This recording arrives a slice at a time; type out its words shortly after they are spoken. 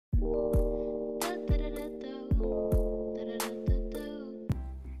Hey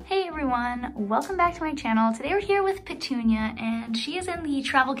everyone, welcome back to my channel. Today we're here with Petunia and she is in the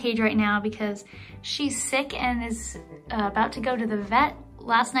travel cage right now because she's sick and is about to go to the vet.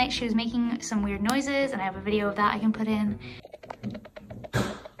 Last night she was making some weird noises and I have a video of that I can put in.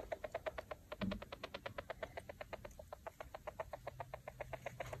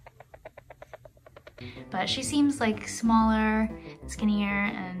 But she seems like smaller, skinnier,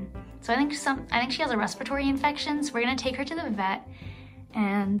 and so I think she has a respiratory infection, so we're gonna take her to the vet.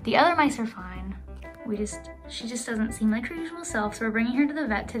 And the other mice are fine. She just doesn't seem like her usual self, so we're bringing her to the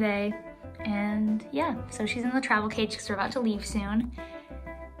vet today. And yeah, so she's in the travel cage because we're about to leave soon.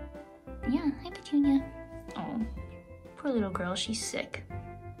 Yeah, hi Petunia. Oh, poor little girl, she's sick.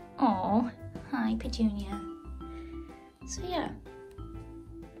 Oh, hi Petunia. So yeah,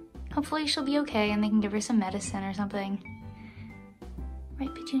 hopefully she'll be okay and they can give her some medicine or something.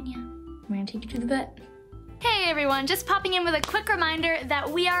 Right, Petunia? We're gonna take you to the vet. Hey everyone, just popping in with a quick reminder that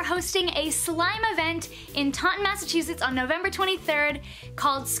we are hosting a slime event in Taunton, Massachusetts on November 23rd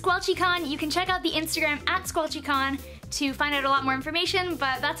called SquelchyCon. You can check out the Instagram at SquelchyCon to find out a lot more information,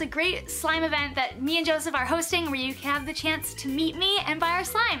 but that's a great slime event that me and Joseph are hosting where you can have the chance to meet me and buy our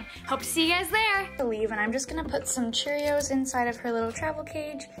slime. Hope to see you guys there. To leave, and I'm just gonna put some Cheerios inside of her little travel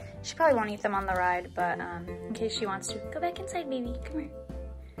cage. She probably won't eat them on the ride, but in case she wants to. Go back inside, baby, come here.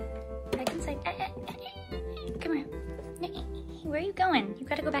 Back inside. Come here. Where are you going? You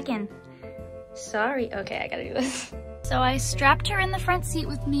gotta go back in. Sorry. Okay, I gotta do this. So I strapped her in the front seat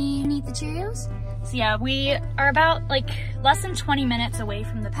with me and eat the Cheerios. So yeah, we are about like less than 20 minutes away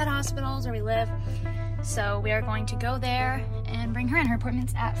from the pet hospitals where we live. So we are going to go there and bring her in. Her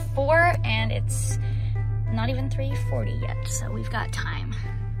appointment's at 4 and it's not even 3:40 yet. So we've got time,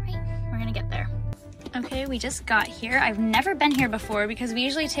 right? We're gonna get there. Okay, we just got here. I've never been here before because we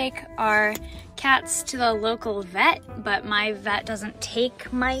usually take our cats to the local vet, but my vet doesn't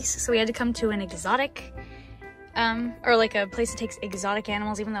take mice, so we had to come to an exotic, or like a place that takes exotic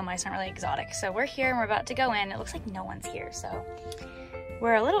animals, even though mice aren't really exotic. So we're here and we're about to go in. It looks like no one's here, so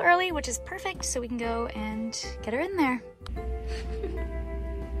we're a little early, which is perfect, so we can go and get her in there.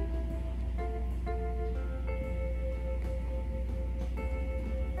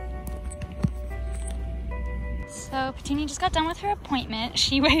 So Petunia just got done with her appointment.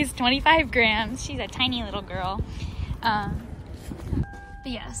 She weighs 25 grams. She's a tiny little girl. But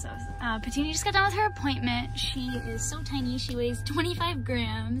yeah, so Petunia just got done with her appointment. She is so tiny, she weighs 25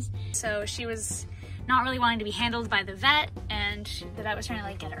 grams. So she was not really wanting to be handled by the vet, and the vet was trying to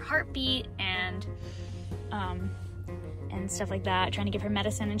like get her heartbeat and stuff like that, trying to give her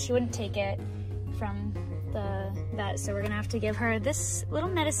medicine, and she wouldn't take it from the vet. So we're gonna have to give her this little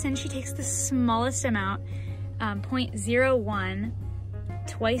medicine. She takes the smallest amount. 0.01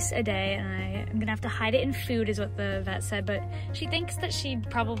 twice a day, and I'm gonna have to hide it in food is what the vet said, but she thinks that she'd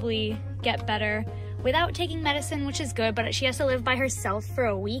probably get better without taking medicine, which is good, but she has to live by herself for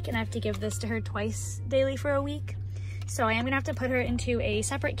a week and I have to give this to her twice daily for a week. So I am gonna have to put her into a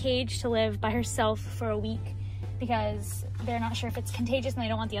separate cage to live by herself for a week because they're not sure if it's contagious and they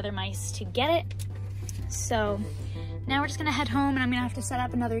don't want the other mice to get it. So now we're just gonna head home and I'm gonna have to set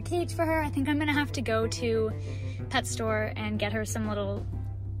up another cage for her. I think I'm gonna have to go to pet store and get her some little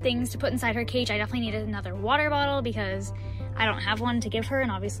things to put inside her cage. I definitely need another water bottle because I don't have one to give her,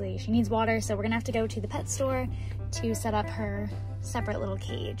 and obviously she needs water, so we're gonna have to go to the pet store to set up her separate little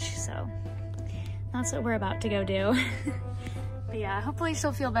cage. So that's what we're about to go do. But yeah, hopefully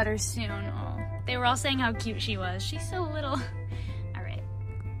she'll feel better soon. Oh, they were all saying how cute she was. She's so little.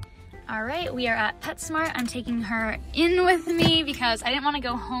 All right, we are at PetSmart. I'm taking her in with me because I didn't want to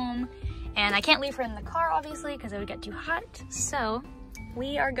go home and I can't leave her in the car, obviously, because it would get too hot. So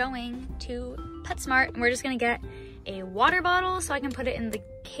we are going to PetSmart and we're just gonna get a water bottle so I can put it in the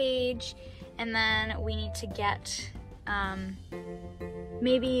cage. And then we need to get,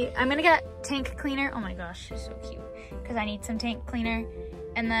 maybe, I'm gonna get tank cleaner. Oh my gosh, she's so cute. Because I need some tank cleaner.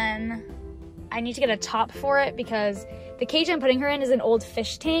 And then I need to get a top for it because the cage I'm putting her in is an old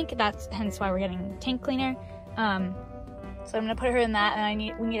fish tank. That's hence why we're getting tank cleaner. So I'm gonna put her in that,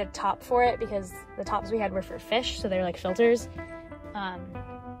 and we need a top for it because the tops we had were for fish, so they're like filters.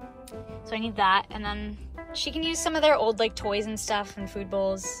 So I need that, and then she can use some of their old like toys and stuff and food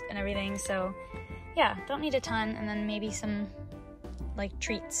bowls and everything. So yeah, don't need a ton, and then maybe some like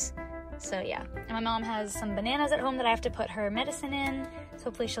treats. So yeah, and my mom has some bananas at home that I have to put her medicine in, so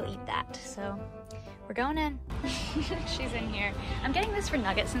hopefully she'll eat that. So we're going in. She's in here. I'm getting this for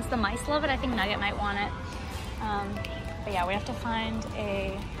Nugget since the mice love it. I think Nugget might want it. But yeah, we have to find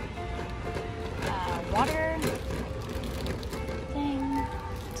a water thing.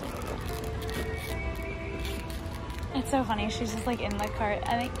 It's over It's so funny, she's just like in the cart.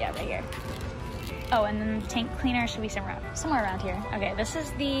 I think, yeah, right here. Oh, and then the tank cleaner should be somewhere around here. Okay, this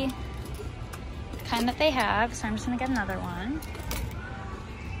is the kind that they have, so I'm just gonna get another one.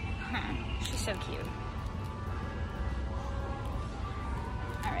 Huh, she's so cute.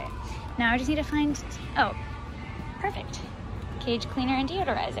 All right, now I just need to find, oh, perfect. Cage cleaner and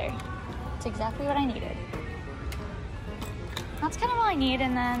deodorizer. It's exactly what I needed. That's kind of all I need,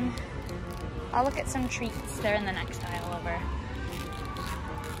 and then I'll look at some treats. They're in the next aisle over.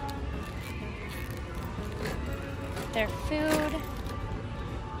 Their food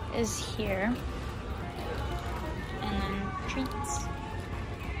is here. And then treats.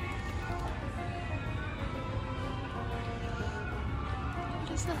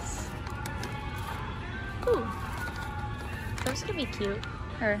 What is this? Ooh. Those could be cute.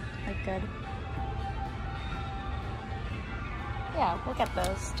 Or, like, good. Yeah, we'll get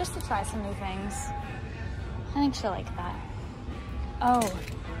those, just to try some new things. I think she'll like that. Oh.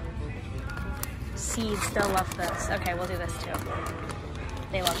 Seeds, they'll love this. Okay, we'll do this too.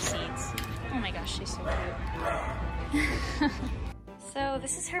 They love seeds. Oh my gosh, she's so cute. So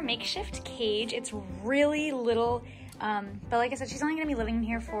this is her makeshift cage. It's really little, but like I said, she's only gonna be living in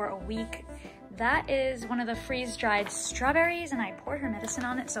here for a week. That is one of the freeze-dried strawberries, and I poured her medicine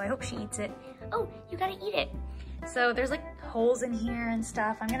on it, so I hope she eats it. Oh, you gotta eat it. So there's like holes in here and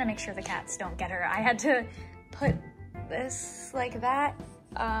stuff. I'm gonna make sure the cats don't get her. I had to put this like that.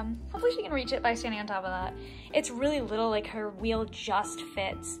 Hopefully she can reach it by standing on top of that. It's really little, like her wheel just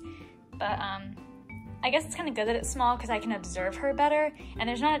fits. But I guess it's kind of good that it's small because I can observe her better. And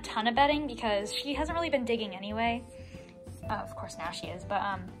there's not a ton of bedding because she hasn't really been digging anyway. Of course now she is, but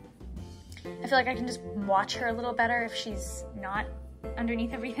I feel like I can just watch her a little better if she's not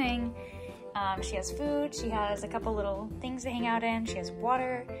underneath everything. She has food, she has a couple little things to hang out in, she has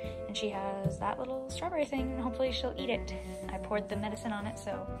water, and she has that little strawberry thing, and hopefully she'll eat it. I poured the medicine on it,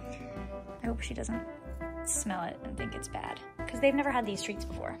 so I hope she doesn't smell it and think it's bad, because they've never had these treats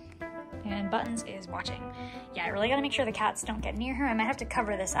before. And Buttons is watching. Yeah, I really gotta make sure the cats don't get near her. I might have to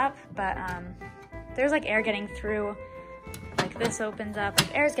cover this up, but there's like air getting through. Like this opens up,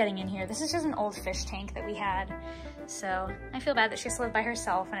 like air's getting in here. This is just an old fish tank that we had. So I feel bad that she has to live by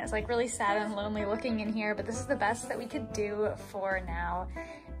herself, and it's like really sad and lonely looking in here, but this is the best that we could do for now.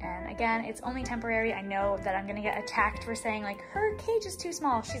 And again, it's only temporary. I know that I'm gonna get attacked for saying like, her cage is too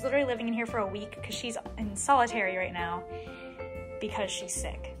small. She's literally living in here for a week because she's in solitary right now because she's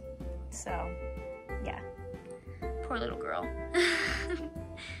sick. So yeah, poor little girl.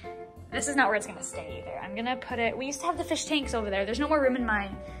 This is not where it's gonna stay either. I'm gonna put it, we used to have the fish tanks over there. There's no more room in my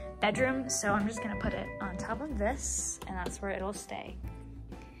bedroom, so I'm just gonna put it on top of this, and that's where it'll stay.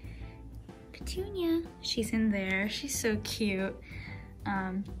 Petunia, she's in there. She's so cute.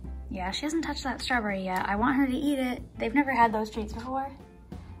 Yeah, she hasn't touched that strawberry yet. I want her to eat it. They've never had those treats before,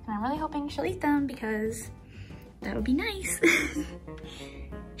 and I'm really hoping she'll eat them because that would be nice.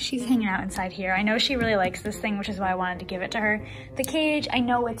 She's hanging out inside here. I know she really likes this thing, which is why I wanted to give it to her. The cage, I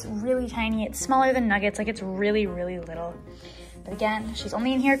know it's really tiny. It's smaller than Nuggets, like it's really, really little. But again, she's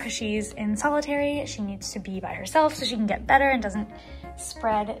only in here because she's in solitary. She needs to be by herself so she can get better and doesn't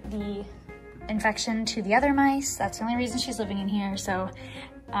spread the infection to the other mice. That's the only reason she's living in here. So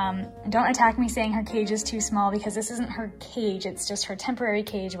don't attack me saying her cage is too small, because this isn't her cage. It's just her temporary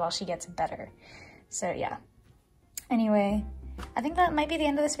cage while she gets better. So yeah. Anyway, I think that might be the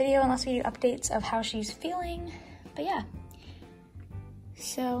end of this video unless we do updates of how she's feeling. But yeah.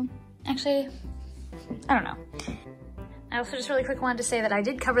 So actually, I don't know. I also just really quick wanted to say that I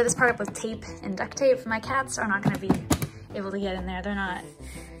did cover this part up with tape and duct tape. My cats are not gonna be able to get in there. They're not,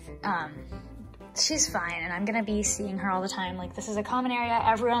 she's fine, and I'm gonna be seeing her all the time. Like, this is a common area.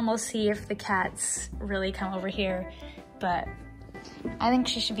 Everyone will see if the cats really come over here, but I think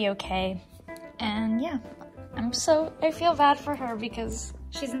she should be okay. And yeah, I feel bad for her because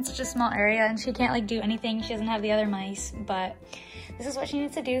she's in such a small area and she can't like do anything. She doesn't have the other mice, but this is what she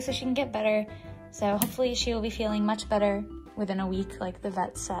needs to do so she can get better. So hopefully she will be feeling much better within a week, like the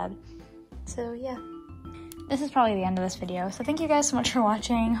vet said. So yeah, this is probably the end of this video. So thank you guys so much for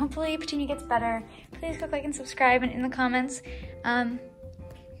watching. Hopefully Petunia gets better. Please click like and subscribe, and in the comments,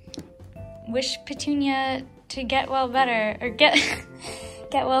 wish Petunia to get well better, or get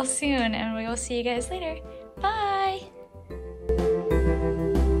well soon, and we will see you guys later. Bye.